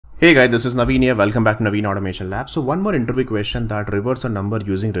Hey guys, this is Naveen here. Welcome back to Naveen Automation Labs. So one more interview question that reverse a number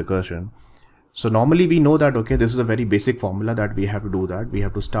using recursion. So normally we know that, okay, this is a very basic formula that we have to do that. We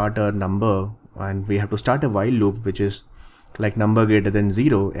have to start a number and we have to start a while loop, which is like number greater than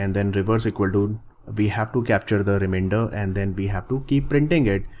 0 and then reverse equal to, we have to capture the remainder and then we have to keep printing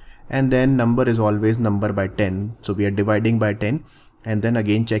it. And then number is always number by 10. So we are dividing by 10 and then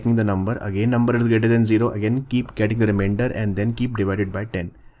again checking the number. Again, number is greater than 0. Again, keep getting the remainder and then keep divided by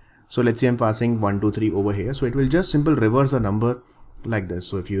 10. So let's say I'm passing 1, 2, 3 over here. So it will just simple reverse the number like this.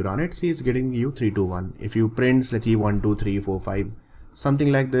 So if you run it, see it's getting you 3, 2, 1. If you print, let's see 1, 2, 3, 4, 5,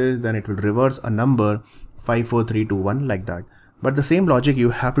 something like this, then it will reverse a number 5, 4, 3, 2, 1 like that. But the same logic you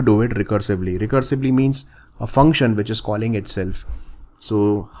have to do it recursively. Recursively means a function which is calling itself.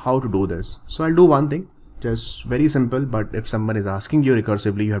 So how to do this? So I'll do one thing, just very simple, but if someone is asking you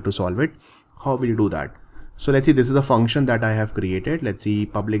recursively, you have to solve it. How will you do that? So let's see, this is a function that I have created. Let's see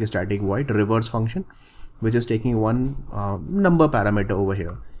public static void reverse function, which is taking one number parameter over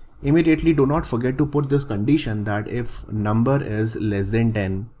here. Immediately do not forget to put this condition that if number is less than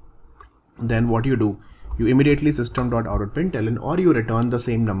 10, then what you do? You immediately system.out.println or you return the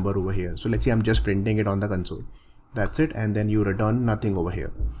same number over here. So let's see, I'm just printing it on the console. That's it. And then you return nothing over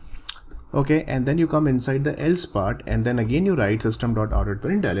here. Okay, and then you come inside the else part and then again you write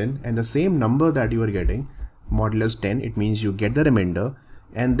system.out.println and the same number that you are getting modulus 10, it means you get the remainder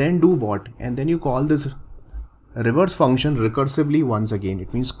and then do what? And then you call this reverse function recursively once again.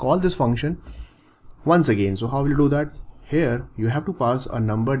 It means call this function once again. So how will you do that? Here you have to pass a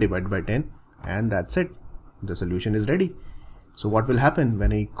number divided by 10 and that's it. The solution is ready. So what will happen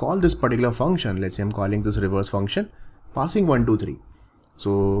when I call this particular function? Let's say I'm calling this reverse function passing 1, 2, 3.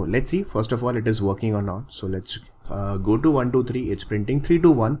 So let's see, first of all, it is working or not. So let's go to 1, 2, 3. It's printing 3, 2,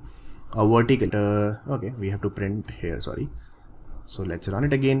 1. A vertical. Okay, we have to print here. Sorry. So let's run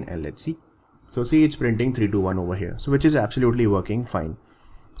it again and let's see. So see, it's printing 3, 2, 1 over here. So which is absolutely working fine.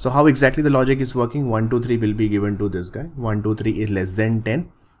 So how exactly the logic is working? 1, 2, 3 will be given to this guy. 1, 2, 3 is less than 10.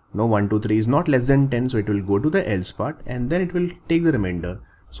 No, 1, 2, 3 is not less than 10. So it will go to the else part and then it will take the remainder.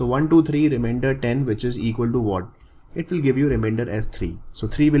 So 1, 2, 3 remainder 10, which is equal to what? It will give you remainder as 3. So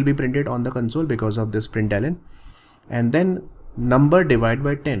 3 will be printed on the console because of this println. And then number divided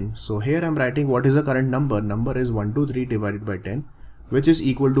by 10. So here I'm writing what is the current number. Number is 1, 2, 3 divided by 10, which is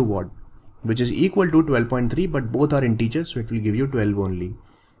equal to what? Which is equal to 12.3, but both are integers. So it will give you 12 only.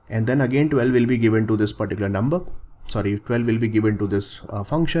 And then again 12 will be given to this particular number. Sorry, 12 will be given to this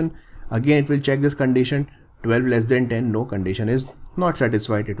function. Again, it will check this condition 12 less than 10. No, condition is not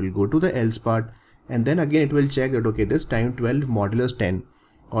satisfied. It will go to the else part. And then again, it will check that, okay, this time 12 modulus 10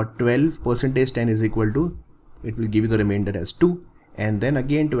 or 12 percentage 10 is equal to, it will give you the remainder as 2. And then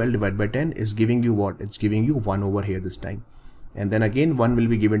again, 12 divided by 10 is giving you what? It's giving you 1 over here this time. And then again, 1 will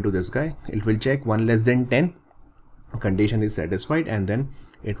be given to this guy. It will check 1 less than 10. Condition is satisfied. And then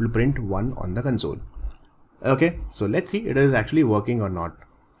it will print 1 on the console. Okay, so let's see it is actually working or not.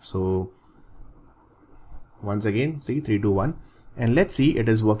 So once again, see 3, 2, 1. And let's see it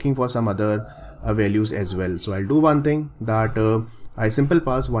is working for some other values as well. So I'll do one thing that I simple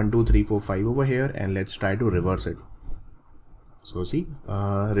pass 1, 2, 3, 4, 5 over here and let's try to reverse it. So see,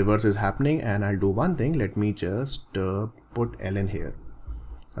 reverse is happening and I'll do one thing. Let me just put ln here.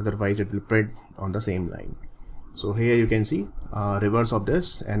 Otherwise it will print on the same line. So here you can see reverse of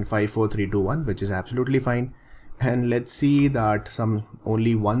this and 5, 4, 3, 2, 1, which is absolutely fine. And let's see that some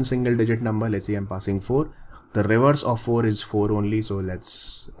only one single digit number. Let's see I'm passing 4. The reverse of 4 is 4 only. So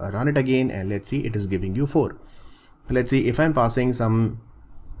let's run it again and let's see it is giving you 4. Let's see if I'm passing some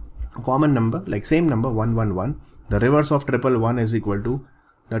common number like same number 1, 1, 1. The reverse of 1, 1, 1 is equal to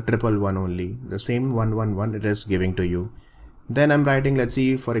the 1, 1, 1 only. The same 1, 1, 1 it is giving to you. Then I'm writing, let's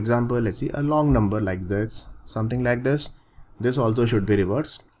see, for example, let's see a long number like this, something like this. This also should be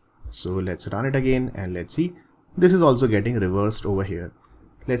reversed. So let's run it again and let's see. This is also getting reversed over here.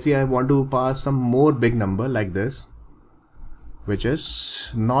 Let's see, I want to pass some more big number like this, which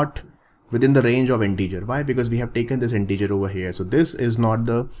is not within the range of integer. Why? Because we have taken this integer over here. So this is not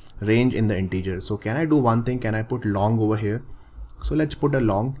the range in the integer. So can I do one thing? Can I put long over here? So let's put a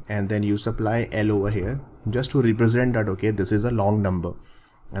long and then you supply L over here just to represent that, okay, this is a long number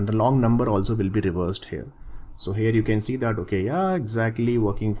and the long number also will be reversed here. So here you can see that, okay, yeah, exactly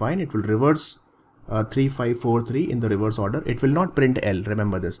working fine. It will reverse 3, 5, 4, 3 in the reverse order. It will not print L.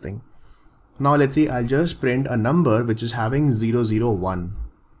 Remember this thing. Now let's see, I'll just print a number which is having 0, 0, 1.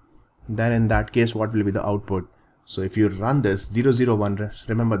 Then in that case, what will be the output? So if you run this 0, 0, 1,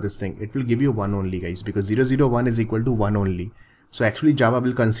 remember this thing, it will give you 1 only, guys, because 0, 0, 1 is equal to 1 only. So actually Java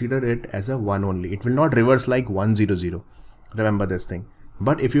will consider it as a 1 only. It will not reverse like 1, 0, 0. Remember this thing.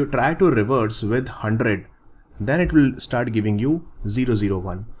 But if you try to reverse with 100, then it will start giving you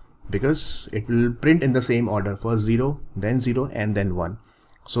 001, because it will print in the same order, first 0, and then 1.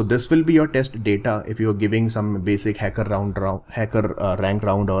 So this will be your test data if you're giving some basic hacker rank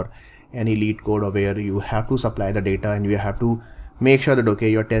round or any lead code, or where you have to supply the data and you have to make sure that okay,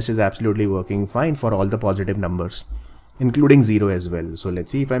 your test is absolutely working fine for all the positive numbers, including 0 as well. So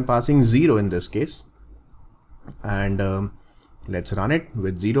let's see if I'm passing 0 in this case, and let's run it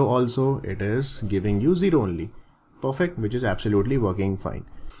with 0 also. It is giving you 0 only. Perfect, which is absolutely working fine.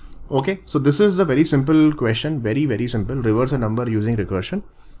 Okay, so this is a very simple question, very simple. Reverse a number using recursion.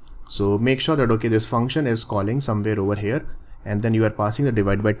 So make sure that okay, this function is calling somewhere over here, and then you are passing the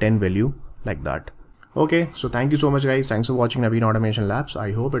divide by 10 value like that. Okay, so thank you so much guys. Thanks for watching Naveen Automation Labs.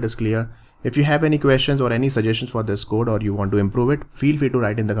 I hope it is clear. If you have any questions or any suggestions for this code, or you want to improve it, feel free to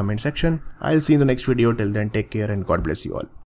write in the comment section. I'll see you in the next video. Till then, take care and God bless you all.